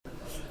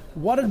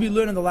What did we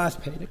learn in the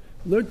last Pedic?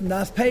 We learned in the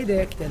last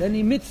Pedic that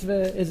any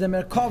mitzvah is a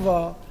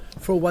merkava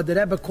for what the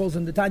Rebbe calls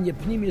in the Tanya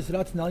Pnimis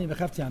Ratzon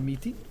V'Chavtzi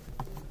Amiti.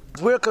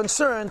 We're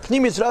concerned,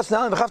 Pnimis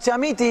Ratzon V'Chavtzi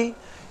Amiti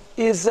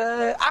is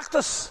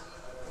Achdus.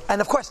 And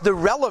of course, the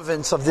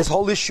relevance of this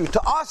whole issue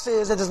to us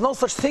is that there's no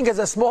such thing as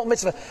a small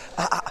mitzvah.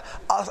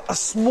 A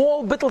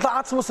small bittul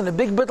ta'atzmus and a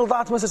big bittul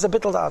ta'atzmus is a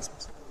bittul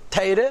ta'atzmus.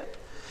 Teire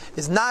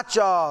is not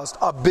just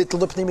a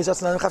bittul of Pnimis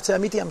Ratzon V'Chavtzi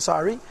Amiti, I'm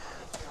sorry.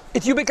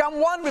 You become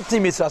one with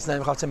Pnimis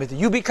Ratzon V'Chavtzi Amiti.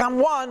 You become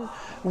one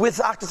with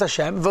Achdus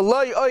Hashem.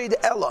 V'loi oid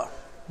ella.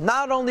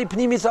 Not only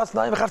Pnimis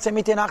Ratzon V'Chavtzi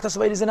Amiti and Achdus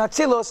V'Eidis and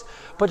Atzilus,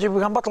 but you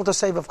become bottled to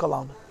save of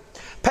Kalam.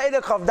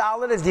 Pedic of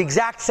Dalet is the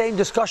exact same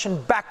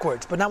discussion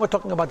backwards, but now we're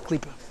talking about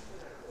Klippa.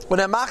 When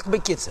a macht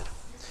bekitzer.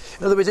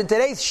 In other words, in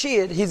today's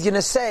Shir, he's going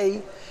to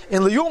say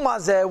in Liyum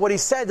Hazeh what he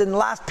said in the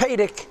last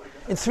Pedic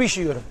in 3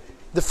 Shiurim.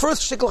 The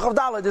first Shikl of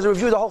Dalet is a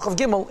review of the whole of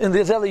Gimel in the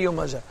Liyum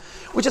Hazeh,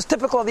 which is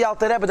typical of the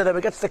Alter Rebbe, that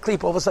Rebbe gets the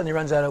Klippa, all of a sudden he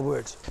runs out of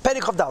words.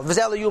 Pedic of Dalet,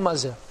 Liyum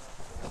Hazeh.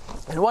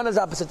 And one is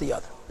opposite the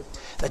other.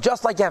 That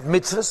just like you have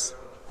mitzvahs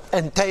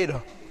and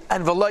Teira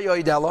and V'lo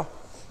Yoidela,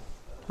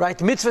 right?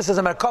 Mitzvahs is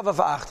a merkava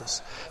for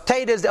Achdus.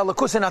 Teira is the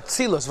Elokus and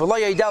Atzilus. V'lo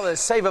Yoidela is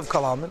save of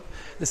Kalaman.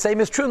 The same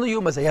is true in the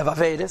Yom Hazeh. You have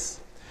Avedis,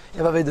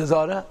 you have Avedis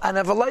Zara, and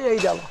have V'lo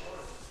Yoidela.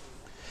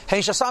 Hein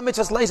Shasam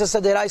mitzvahs leisa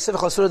said Deraisa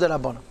v'chosur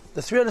derabbanim.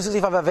 The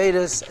 365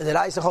 Avedis and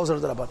Deraisa v'chosur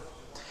derabbanim.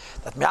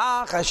 That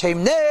me'ach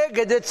Hashem neged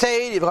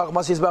tzei v'chach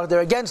mas yizbach,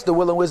 they're against the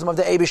will and wisdom of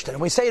the Eibishter. And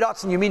when we say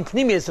Ratzon, you mean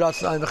Pnimius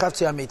Ratzon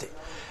v'chavtzi amiti,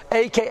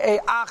 aka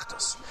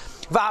Achdus.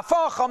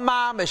 V'afoch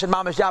mamish, and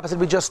mamish the opposite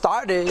we just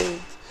started.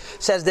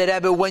 Says the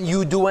Rebbe, when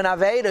you do an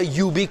Aveda,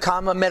 you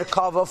become a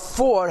Merkava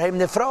for Hem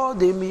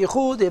Nefrodim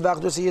Yichud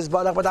V'Achdus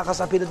Yizbarach V'Dachas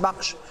Apirit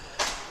Mamish.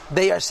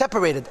 They are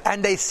separated,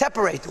 and they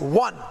separate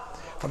one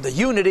from the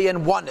unity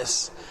and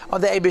oneness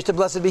of the Eibishter,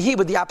 blessed be He,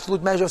 with the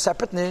absolute measure of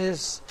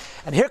separateness.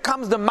 And here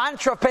comes the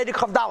mantra of Pedic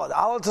Chav Daled,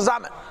 all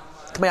zusammen.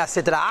 Don't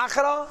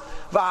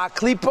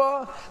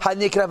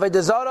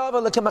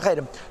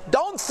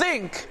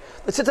think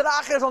that Sitra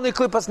Achra is only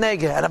Klippas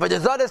Nege, and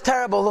Avodah Zarah is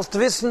terrible. Hast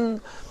wissen,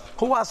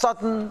 who are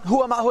Satan,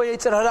 who are Mahu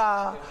Yetzer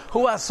Hara,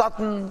 who are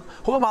Satan,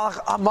 who are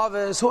Malach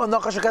Amavis, who are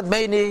Nochash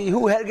Kadmeini,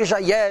 who Hergish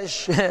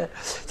Ayesh.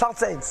 It's all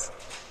saints.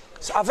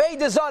 So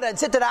Avodah Zarah and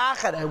Sitra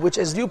Achra, which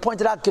as you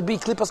pointed out could be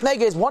Klippas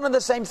Nege, is one and the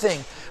same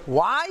thing.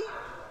 Why?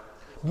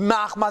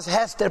 Machmas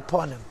Hester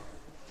Ponim.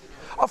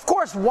 Of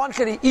course, one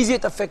can be easier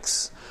to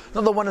fix.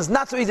 Another one is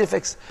not so easy to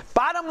fix.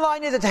 Bottom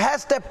line is it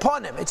has to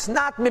ponim. It's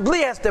not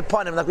mibli has to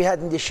ponim like we had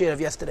in the shir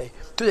of yesterday,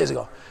 2 days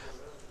ago.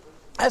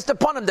 Has to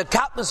ponim. The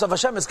countenance of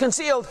Hashem is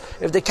concealed.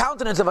 If the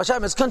countenance of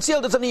Hashem is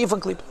concealed, it's an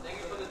even klip.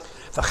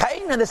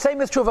 And the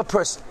same is true of a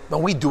person.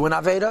 When we do an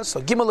aveda,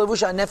 so gimel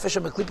levusha nefesh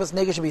and klipas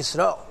nega should be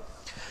Yisrael.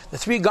 The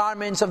 3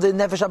 garments of the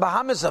nefesh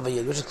abahamis of a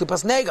yid, which is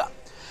klipas nega.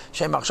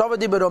 Shem machshava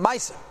dibero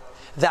ma'aseh.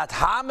 That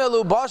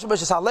hamelu bosh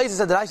b'shas halezes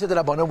said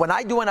that when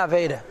I do an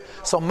aveda,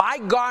 so my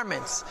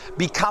garments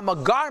become a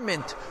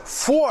garment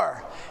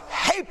for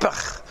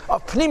hepech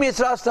of pnimius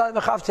ratzon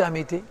v'chavtzi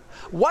amiti.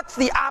 What's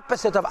the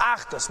opposite of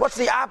achdus? What's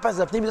the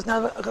opposite of pnimius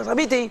ratzon v'chavtzi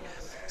amiti?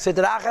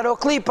 Seder acharo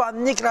klipa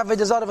nikra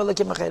v'dezara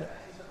v'lekim acher.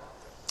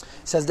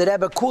 Says the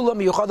Rebbe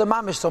kulam yuchad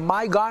mamish. So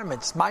my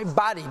garments, my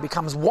body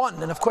becomes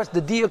one, and of course the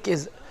diuk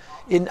is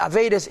in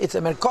avedis. It's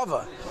a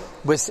merkava.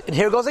 And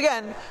here goes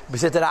again.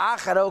 But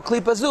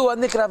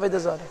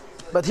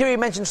here he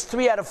mentions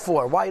 3 out of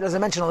 4. Why he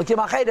doesn't mention Elikim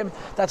Achedim?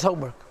 That's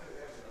homework.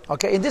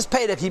 Okay, in this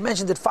Pedic he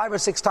mentioned it 5 or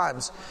 6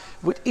 times,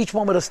 with each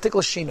one with a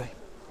stickle shinoi.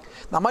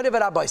 Now, I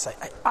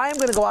am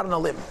going to go out on a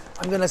limb.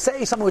 I'm going to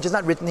say something which is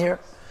not written here,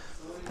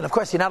 and of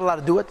course you're not allowed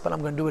to do it, but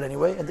I'm going to do it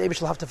anyway. And David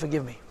shall have to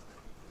forgive me.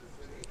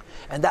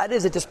 And that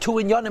is, it is 2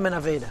 inyanim in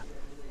Aveda.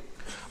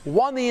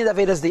 One in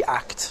Aveda is the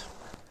act.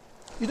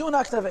 You do an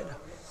act in Aveda.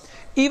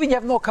 Even you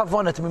have no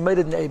kavanah to be made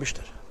in the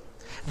Eibishter.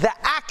 The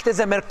act is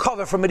a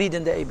merkava from reading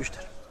in the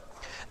Eibishter.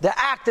 The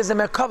act is a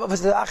merkava for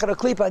the achara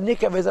klipa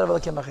nikah v'zara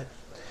v'lekim acher.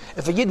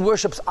 If a yid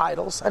worships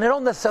idols, and I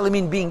don't necessarily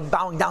mean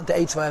bowing down to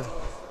eights forever.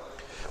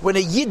 When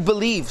a yid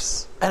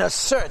believes and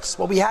asserts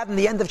what we had in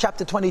the end of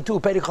chapter 22,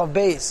 Perich of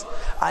Beis,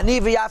 ani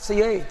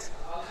v'yafsiyet.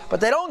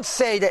 But they don't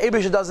say that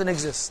Eibishter doesn't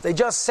exist. They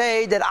just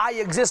say that I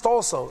exist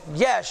also.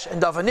 Yesh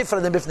and davar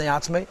nifrad and bifnei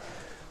atzmei.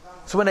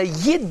 So when a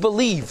yid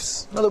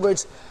believes, in other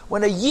words,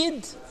 when a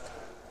yid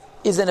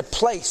is in a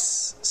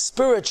place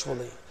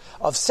spiritually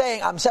of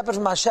saying, I'm separate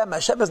from Hashem,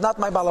 Hashem is not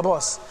my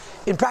balabos.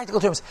 In practical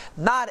terms,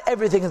 not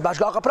everything is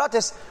bashgacha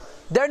pratis.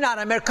 They're not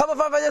a merkava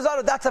v'Avodah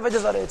Zarah. That's Avodah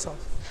Zarah itself.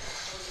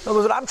 In other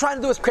words, what I'm trying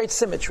to do is create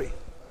symmetry.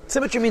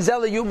 Symmetry means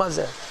Eliyum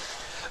Hazeh.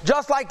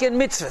 Just like in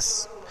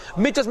mitzvahs.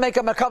 Mitzvahs make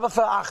a merkava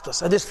for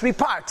achdus. And there's 3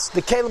 parts.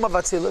 The kelim of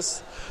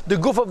atzilus, the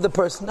guf of the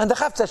person, and the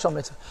chavtzeh shel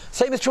mitzvah.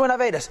 Same is true in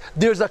Avedas.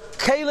 There's a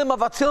kelim of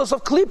atzilus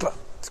of klipa.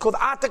 It's called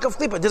atik of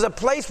klipa. There's a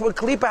place where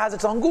klipa has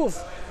its own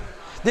guf.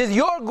 There's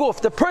your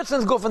guf, the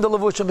person's guf in the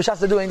levushim, b'shas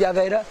to doing the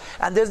Aveda.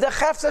 And there's the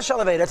chavtzeh shel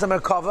Aveda. It's a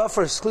merkava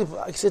for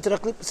klipa, sitra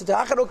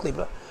acharo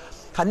klipa.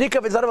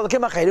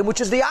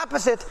 which is the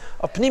opposite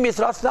of Pnimius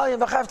Ratzon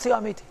and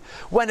V'chaftzia Amiti.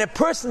 When a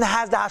person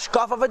has the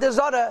hashkaf of Avodah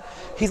Zarah,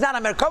 he's not a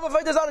merkava of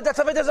Avodah Zarah, that's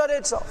Avodah Zarah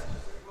itself.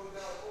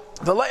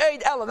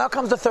 Now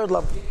comes the third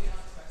level.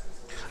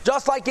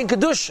 Just like in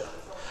Kedusha,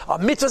 a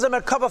mitzvah is a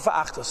merkava for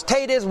Achdus.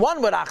 Teir is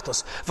one with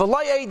Achdus. V'lo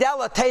Eid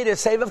Ella, Teir is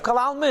save of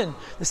Kalal Min.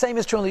 The same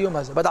is true in the Yom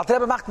Hazeh. But Alter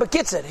Rebbe macht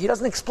bekitzer. He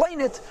doesn't explain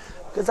it.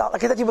 Because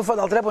like I said to you before,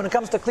 the Alter Rebbe, when it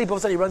comes to Klipa, all of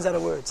a sudden he runs out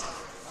of words.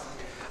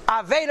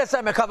 Aveda is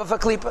a merkava for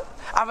Klipa.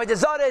 Avodah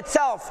Zarah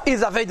itself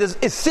is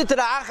Sitra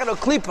Achar or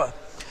Klipa.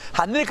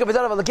 Hanika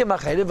V'zara V'lakim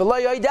Acherim.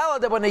 V'lo Eid Ella,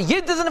 that when a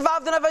Yid is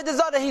involved in Avodah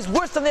Zarah, he's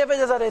worse than the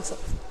Avodah Zarah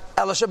itself.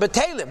 Elisha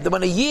B'Telim, that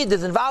when a Yid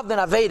is involved in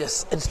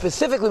Avedis, and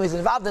specifically when he's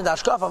involved in the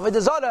Ashkaf of Avodah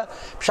Zarah,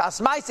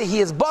 Pshas Maaseh, he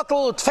is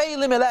bottled,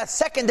 Tfeilim, and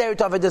secondary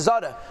to Avodah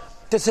Zarah.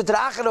 To Sitra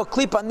Achar or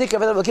Klipa, Nika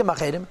V'zara V'lakim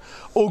Acherim,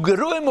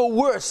 Ugeruim or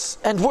worse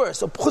and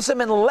worse, or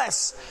Pchusim and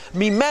less,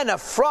 Mimena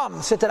from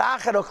Sitra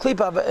Achar or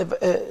Klipa,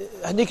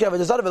 Nika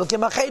V'zara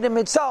V'lakim Acherim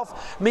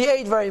itself, may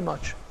aid very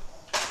much.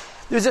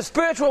 There's a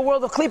spiritual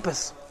world of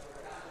Klipas.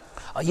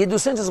 A Yid who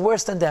sins is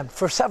worse than them,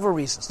 for several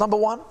reasons. Number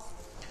one,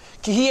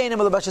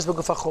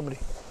 the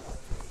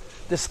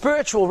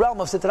spiritual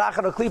realm of Sitra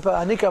Achar or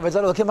Klipa, Hanika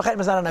V'zara V'lakim Acherim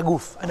is not an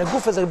aguf. An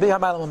aguf is a big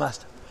Hamaylam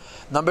Master.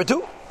 Number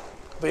two,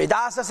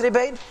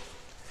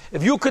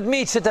 if you could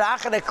meet Sitra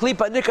Achar or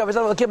Klipa, Hanika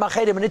V'zara V'lakim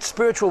Acherim in its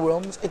spiritual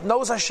realms, it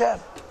knows Hashem.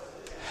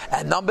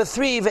 And number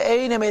three,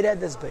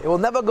 it will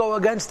never go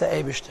against the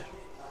Eibishter.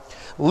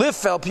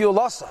 Lifel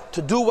Piulasa,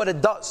 to do what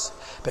it does.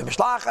 By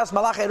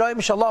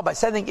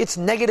sending its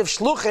negative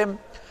shluchim,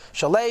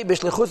 without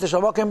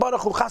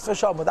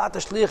the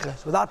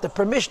shlichus, without the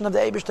permission of the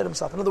Eibishter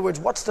himself. In other words,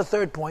 what's the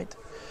third point?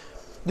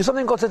 There's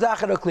something called Sitra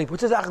Achar or Klipa. What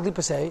does Achar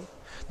Klipa say?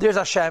 There's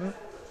Hashem,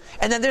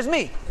 and then there's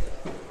me.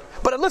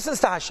 But it listens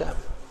to Hashem.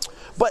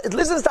 But it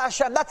listens to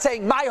Hashem, not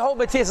saying my whole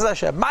Matthias is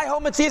Hashem. My whole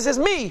Matthias is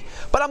me,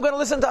 but I'm going to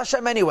listen to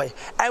Hashem anyway.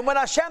 And when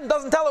Hashem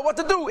doesn't tell it what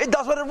to do, it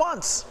does what it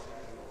wants.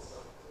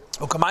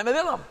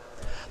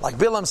 Like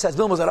Bilam says,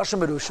 Bilam was a Rasha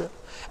Merusha,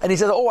 and he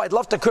says, oh, I'd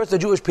love to curse the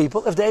Jewish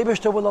people if the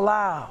Eibishter will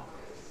allow.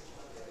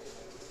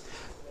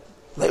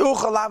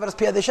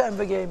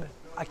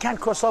 I can't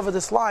cross over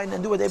this line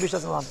and do what the Eibishter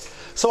doesn't allow.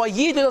 So a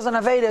Yid who doesn't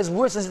have Veda is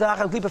worse than Sitra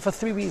Achar Klipa for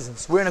three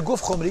reasons. We're in a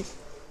Guf Chumri,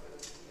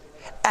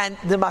 and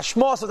the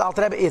mashmos of the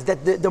Alter Rebbe is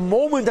that the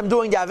moment I'm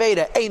doing the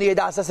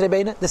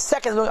Aveda, the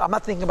second I'm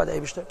not thinking about the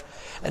Eibishter.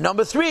 And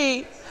number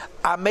three,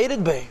 I made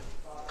it be.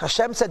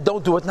 Hashem said,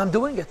 don't do it, and I'm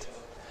doing it.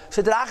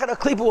 Sitra Achar or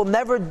Klipa will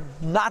never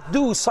not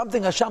do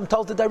something Hashem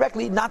told it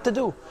directly not to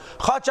do.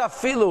 Chacha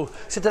Filu,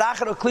 Sitra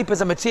Achar or Klipa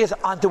is a Metzias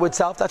unto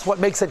itself. That's what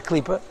makes it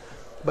Klipa.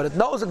 But it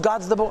knows that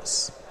God's the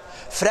boss.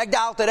 Frag the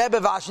Alter Rebbe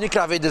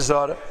v'ashnikra Avodah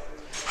Zarah.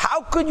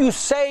 How could you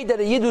say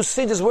that a Yid who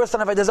sins is worse than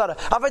Avodah Zarah?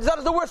 Avodah Zarah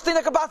is the worst thing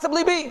that could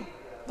possibly be.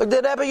 Look,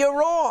 the Rebbe, you're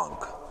wrong.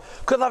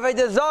 Because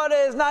Avodah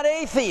Zarah is not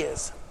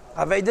atheism.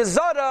 Avodah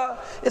Zarah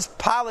is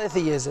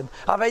polytheism.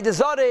 Avodah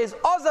Zarah is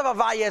ozav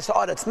avayah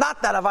sa'ar. It's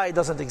not that avayah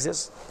doesn't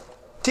exist.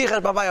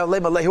 Tichar b'avayah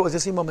le'ma le'hu, as you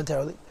see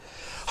momentarily.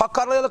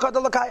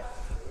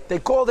 They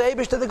call the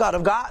Eibishter the God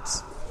of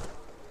gods.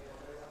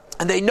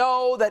 And they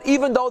know that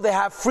even though they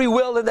have free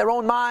will in their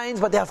own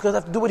minds, but they have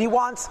to do what he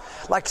wants,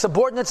 like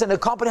subordinates in a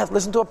company have to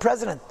listen to a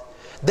president.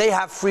 They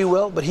have free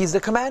will, but he's the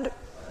commander.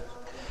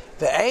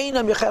 They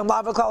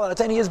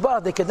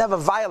could never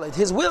violate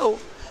his will.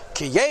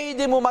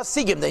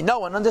 They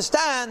know and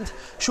understand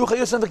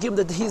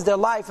that he's their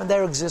life and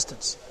their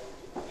existence.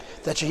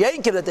 That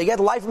they get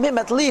life from him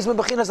at least from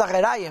the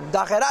Madrega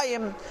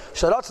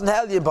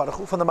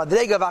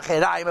of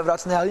Acherayim of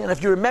Ratzon Helyon. And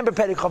if you remember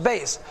Perek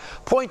Chav,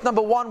 point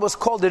number one was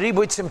called the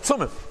Ribuy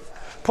Tzimtzumim.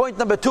 Point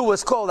number two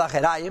was called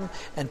Acherayim,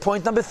 and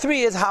point number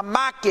three is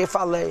Hamakef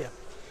Aleya.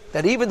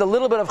 That even the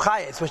little bit of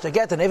Chayetz which they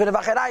get in even of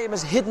Acherayim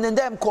is hidden in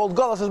them, called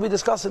Golos, as we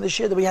discussed in the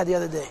shir that we had the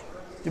other day.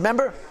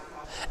 Remember?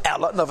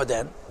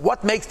 Then,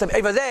 what makes them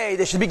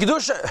they should be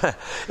Kedusha?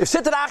 If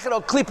Sitra Achar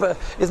or Klipa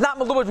is not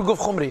Melubat B'Guf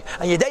Chumri,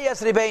 and Yedei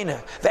Yas Rebbeinu,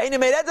 Ve'einu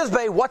Meiredas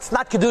Bei, what's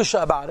not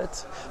Kedusha about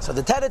it? So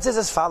the teretz is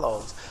as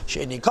follows: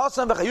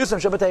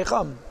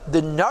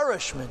 the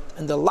nourishment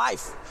and the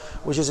life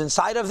which is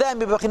inside of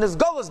them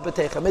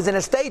is in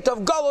a state of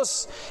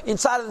Golus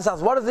inside of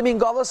themselves. What does it mean,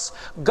 Golus?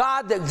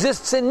 God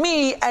exists in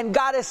me, and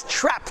God is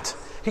trapped.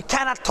 He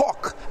cannot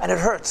talk, and it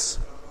hurts.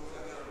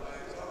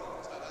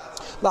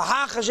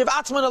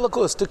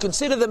 To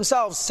consider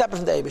themselves separate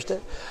from the Eibishter.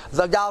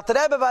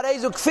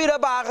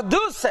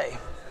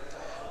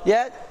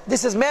 Yeah,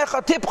 this is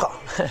Mercha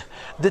Tipcha.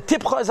 The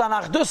Tipcha is on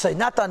Achdusay,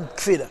 not on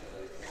Kfira.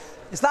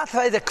 It's not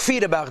the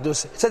Kfira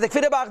B'Achdusay. It's the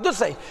Kfira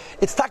B'Achdusay.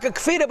 It's Taka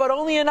Kfira, but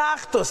only in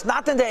Achdus,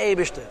 not in the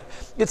Eibishter.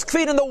 It's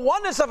Kfira in the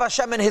oneness of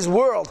Hashem in His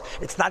world.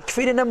 It's not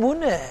Kfira in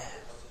Amuneh.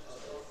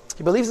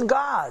 He believes in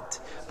God,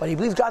 but he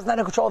believes God's not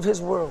in control of His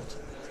world.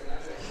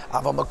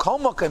 Still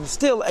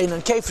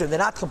Einan Kefrim, they're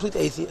not complete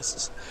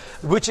atheists.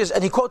 Which is,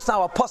 and he quotes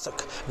now a pasuk,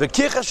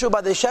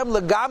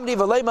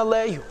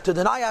 to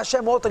deny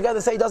Hashem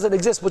altogether, say it doesn't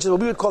exist, which is what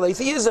we would call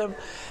atheism,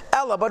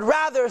 Ella, but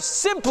rather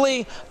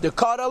simply the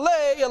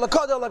Kadalei,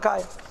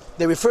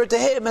 they refer to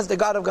him as the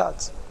God of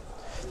gods.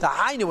 The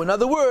Hainu, in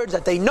other words,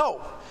 that they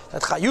know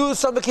that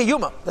Chayus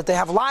Kiyuma, that they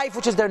have life,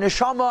 which is their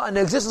neshama, and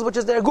existence, which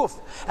is their guf,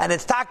 and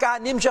it's taka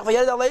nimshach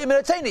v'yered aleim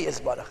eretzeini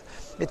yisbarach.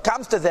 It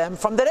comes to them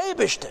from the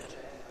Eibishter.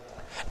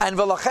 And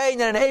v'lachein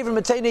and an Eiver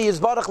Metzeini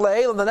yisbarach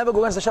le'elam, they'll never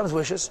go against Hashem's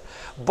wishes.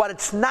 But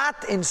it's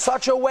not in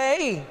such a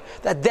way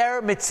that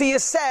their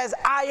Metzias says,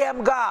 I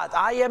am God,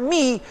 I am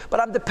me, but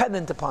I'm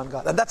dependent upon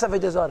God. And that's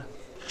Avodah Zarah.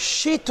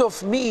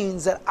 Shituf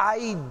means that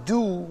I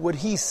do what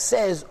He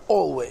says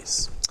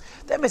always.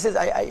 The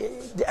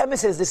Emes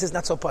says this is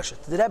not so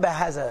pashut. The Rebbe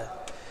has a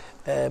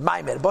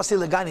Maimer, Basi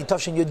Legani,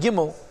 Toshin Yud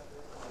Gimel,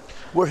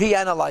 where he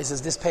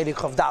analyzes this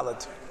Perek of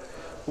Dalet,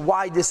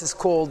 why this is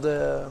called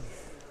Avodah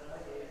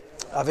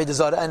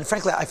Zarah. And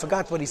frankly, I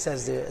forgot what he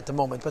says there at the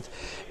moment, but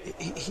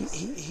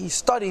he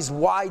studies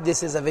why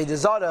this is Avodah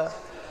Zarah.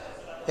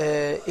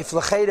 If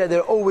l'cheira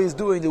they're always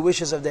doing the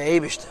wishes of the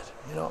Eibishter,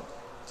 you know.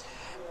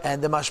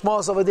 And the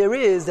mashmos over there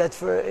is that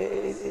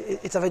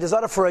it's Avodah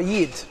Zarah for a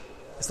Yid.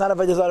 It's not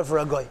Avodah Zarah for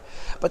a Goy.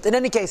 But in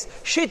any case,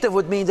 Shitav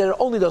would mean that it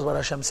only does what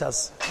Hashem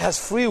says. It has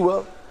free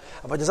will.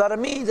 Avodah Zarah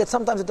means that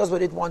sometimes it does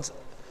what it wants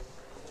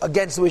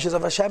against the wishes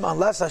of Hashem,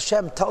 unless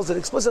Hashem tells it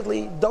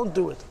explicitly, don't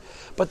do it.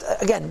 But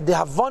again, they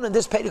have one in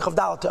this Perek of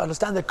Dalet. To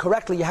understand it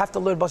correctly, you have to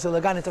learn Basi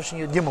Legani Toshin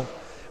Yud Gimel,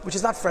 which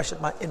is not fresh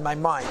in my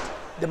mind.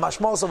 The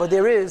mashmos over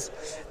there is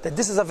that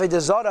this is Avodah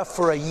Zarah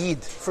for a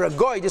Yid. For a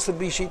Goy, this would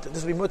be Shitav,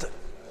 this would be Mutter.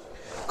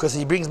 Because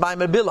he brings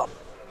Maimer Bilam.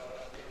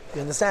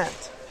 You understand?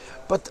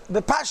 But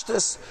the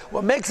Pashtus,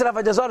 what makes it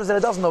Avodah Zarah is that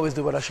it doesn't always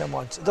do what Hashem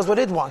wants. It does what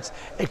it wants.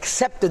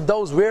 Except in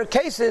those rare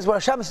cases where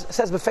Hashem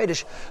says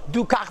b'feidish,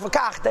 do kach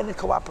v'kach, then it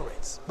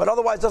cooperates. But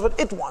otherwise it does what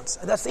it wants.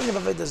 And that's the end of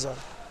Avodah Zarah.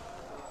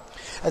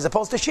 As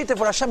opposed to Shittif,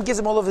 where Hashem gives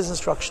him all of his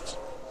instructions.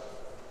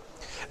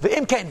 The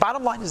imkain,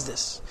 bottom line is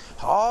this.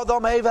 A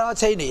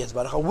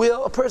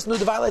person who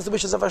violates the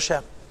wishes of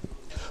Hashem.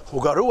 Who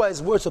garua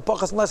his words to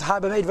pochas unless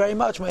habe made very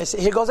much.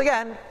 Here goes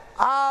again.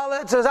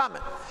 This is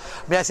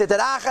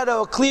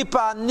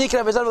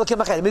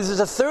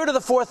the third or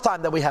the fourth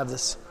time that we have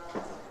this.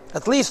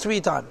 At least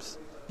 3 times.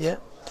 Yeah?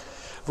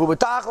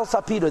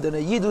 Then a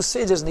Yid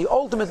sins is in the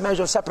ultimate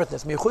measure of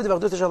separateness. From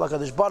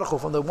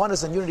the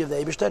oneness and unity of the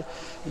Eibishter.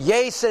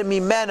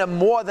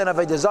 More than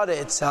Avodah Zarah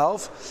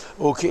itself.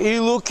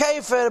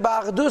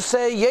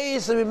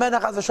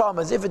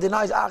 As if it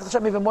denies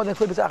Hashem even more than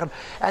Klippus Achim.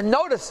 And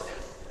notice,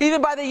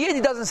 even by the Yid,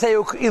 he doesn't say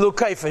Ilu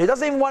Kaifer. He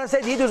doesn't even want to say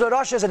the Yid who's a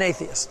Rosh is an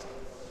atheist.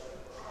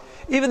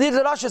 Even the Yid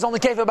who's a Rosh is only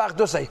Kaifer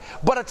B'Achdusay.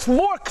 But it's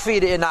more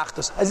Kfir in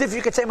Achdus, as if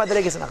you could say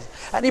Madreges in Achdus.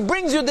 And he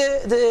brings you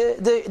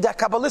the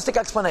Kabbalistic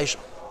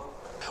explanation.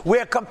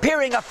 We're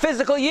comparing a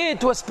physical Yid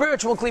to a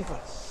spiritual Klippa.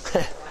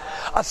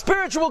 A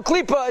spiritual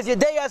Klippa is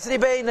Yedei Asri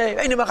Beinei,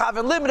 Einu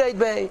Mechaven Limreit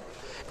Bei,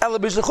 Ela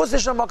B'Shlichus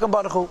Hashem Makam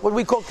Baruch Hu, what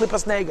we call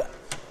Klippas Nega.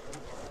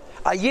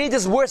 A Yid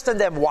is worse than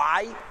them.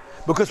 Why?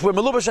 Because we're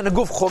melubash and a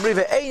guf chumri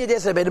ve'ein yedei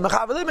asri beinu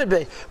mechav limit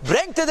bei.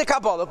 Bring to the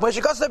Kabbalah,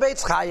 Moshe Koster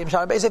Beitz Chaim,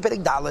 Shalom Beis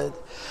Perek Daled,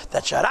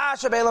 that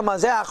sharash be'elam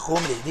hazeh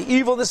chumri, the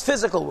evil in this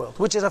physical world,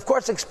 which is of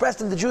course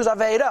expressed in the Jews'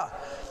 Aveira,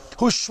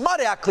 who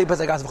shmarei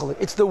klipas agas v'chol.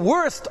 It's the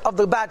worst of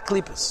the bad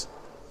klipas.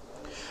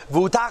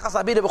 V'utachas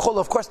abida v'chol.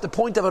 Of course, the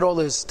point of it all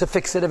is to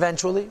fix it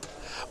eventually.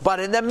 But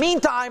in the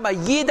meantime, a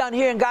Yid down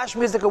here in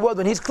Gashmi's world,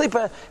 when he's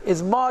klipa,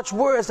 is much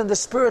worse than the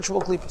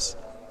spiritual klipas.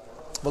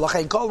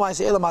 V'lachein kol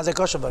ma'aseh elam hazeh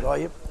kosher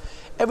b'royim.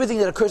 Everything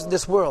that occurs in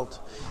this world,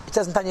 it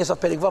says in Tanya Yosef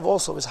Perek Vav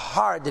also, is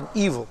hard and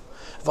evil.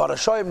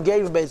 V'arashoyim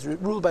gave based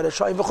ruled by the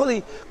Shoyim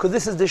v'chuli, because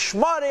this is the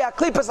Shmarei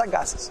HaKlipas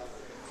HaGases.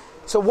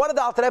 So what did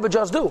the Alter Rebbe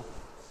just do?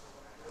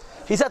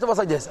 He said to us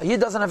like this: a Yid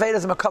doesn't have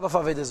Avedas and Makabah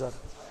for Avodah Zarah.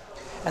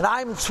 And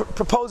I'm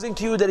proposing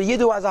to you that a Yid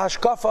who has a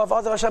Hashkafa of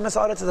Azav Hashem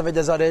Esaretz is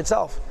Avodah Zarah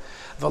itself.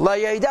 V'la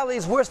Yeideli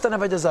is worse than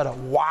Avodah Zarah.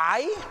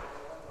 Why?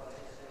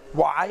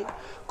 Why?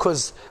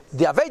 Because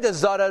the Avodah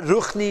Zarah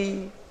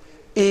Ruchni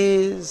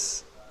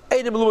is a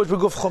Yid is melubash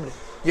b'guf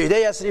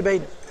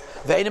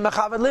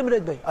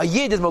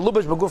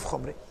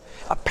chumri.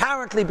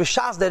 Apparently,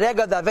 b'shas the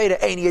rega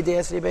d'aveda ein yedei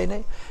asri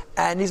beinei,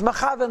 and he's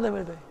mechaven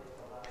limud bei.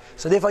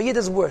 So therefore, Yid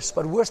is worse,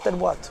 but worse than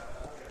what?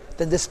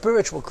 Than the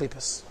spiritual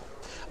klipas.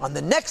 On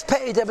the next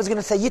page, Rebbe is going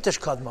to say Yitish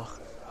Kadmach,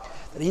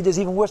 that Yid is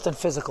even worse than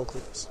physical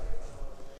klipas.